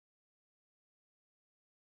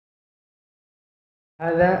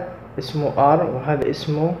هذا اسمه R وهذا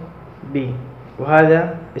اسمه B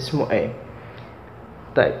وهذا اسمه A.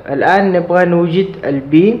 طيب الآن نبغى نوجد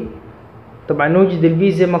الB. طبعا نوجد الB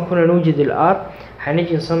زي ما كنا نوجد الR.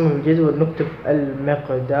 هنيجي نصمم الجدول، نكتب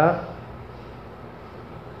المقدار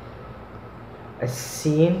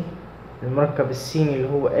السين، المركب السيني اللي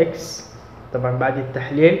هو X طبعا بعد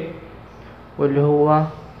التحليل، واللي هو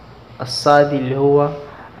الصادي اللي هو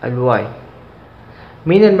الواي.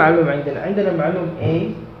 مين المعلوم عندنا؟ عندنا معلوم A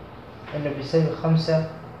انه بيساوي 5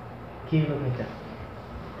 كيلو متر،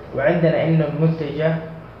 وعندنا انه المتجه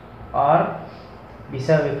R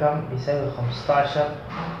بيساوي كم؟ بيساوي 15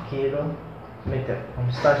 كيلو متر.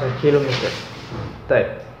 15 كيلو متر. طيب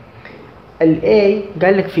ال A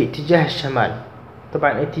قال لك في اتجاه الشمال.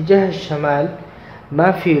 طبعا اتجاه الشمال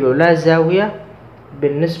ما في له لا زاوية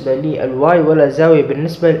بالنسبة للواي ولا زاوية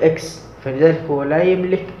بالنسبة للإكس، فلذلك هو لا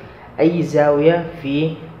يملك أي زاوية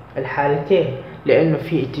في الحالتين، لأنه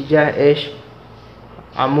في اتجاه إيش؟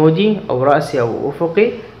 عمودي أو رأسي أو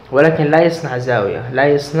أفقي، ولكن لا يصنع زاوية، لا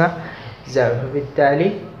يصنع زاوية.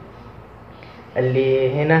 فبالتالي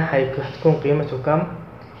اللي هنا هتكون قيمته كم؟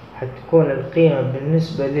 هتكون القيمة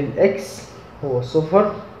بالنسبة للإكس هو 0،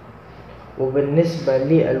 وبالنسبة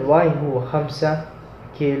للواي هو 5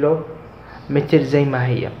 كيلو متر زي ما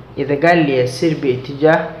هي. إذا قال لي يسير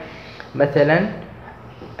باتجاه مثلا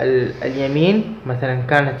اليمين، مثلا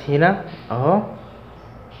كانت هنا اهو،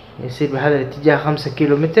 يسير بهذا الاتجاه 5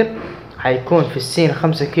 كيلو متر، هيكون في السين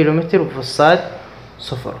 5 كيلو متر وفي الصاد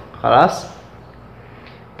 0. خلاص.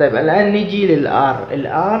 طيب الآن نيجي للآر.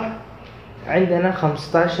 الآر عندنا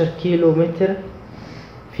 15 كيلو متر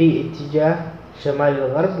في اتجاه شمال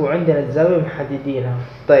الغرب، وعندنا الزاوية محددينها.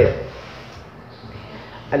 طيب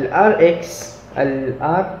الآر إكس،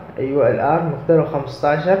 الآر أيوة الآر مقداره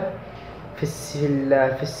 15 في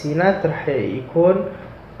السينات راح يكون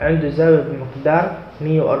عنده زاوية بمقدار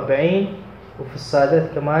 140، وفي الصادات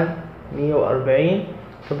كمان 140،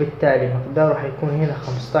 فبالتالي مقداره حيكون هنا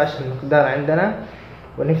 15 مقدار عندنا،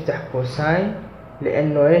 ونفتح كوساين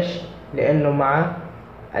لأنه إيش؟ لأنه مع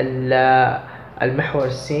المحور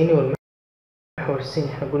السيني، والمحور السيني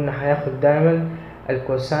احنا قلنا حياخد دائما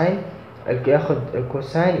الكوساين، ياخد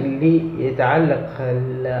الكوساين اللي يتعلق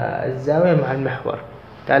الزاوية مع المحور،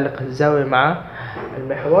 تعلق الزاوية مع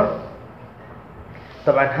المحور.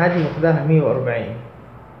 طبعا هذه مقدارها 140،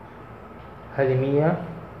 هذه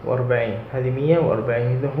 140، هذه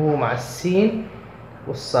 140. إذا هو مع السين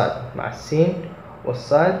والصاد، مع السين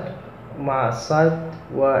والصاد، مع الصاد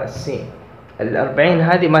والسين. 40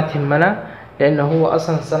 هذه ما تهمنا لأنه هو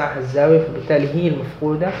أصلا صنع الزاوية، فبالتالي هي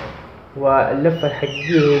المفقودة، واللفة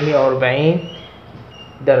الحقيقية هي 140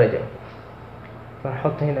 درجة،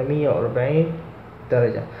 فنحط هنا 140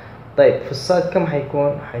 درجة. طيب في الصاد كم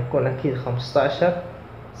حيكون؟ حيكون أكيد 15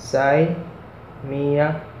 ساين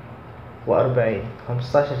 140،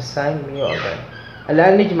 15 ساين 140.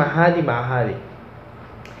 الآن نجمع هذه مع هذه،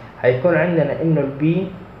 حيكون عندنا إنه البي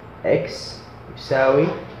إكس يساوي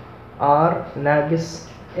R ناقص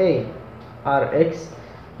A، R X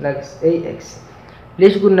ناقص A X.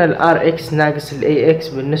 ليش قلنا ال R X ناقص ال A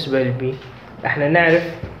X بالنسبة للبي؟ احنا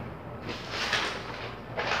نعرف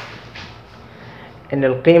ان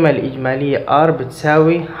القيمة الإجمالية R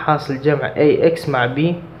بتساوي حاصل جمع AX مع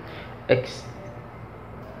BX.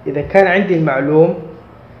 إذا كان عندي المعلوم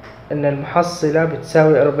ان المحصلة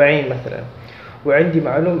بتساوي 40 مثلا، وعندي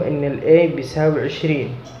معلوم ان ال A بيساوي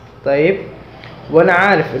 20، طيب وانا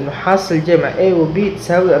عارف انه حاصل جمع A و B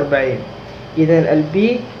تساوي 40، اذا ال B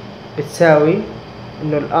بتساوي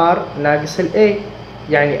انه ال R ناقص ال A،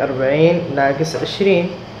 يعني 40 ناقص 20،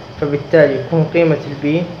 فبالتالي يكون قيمة ال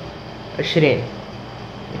B 20،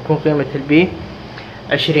 يكون قيمة ال B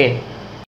 20.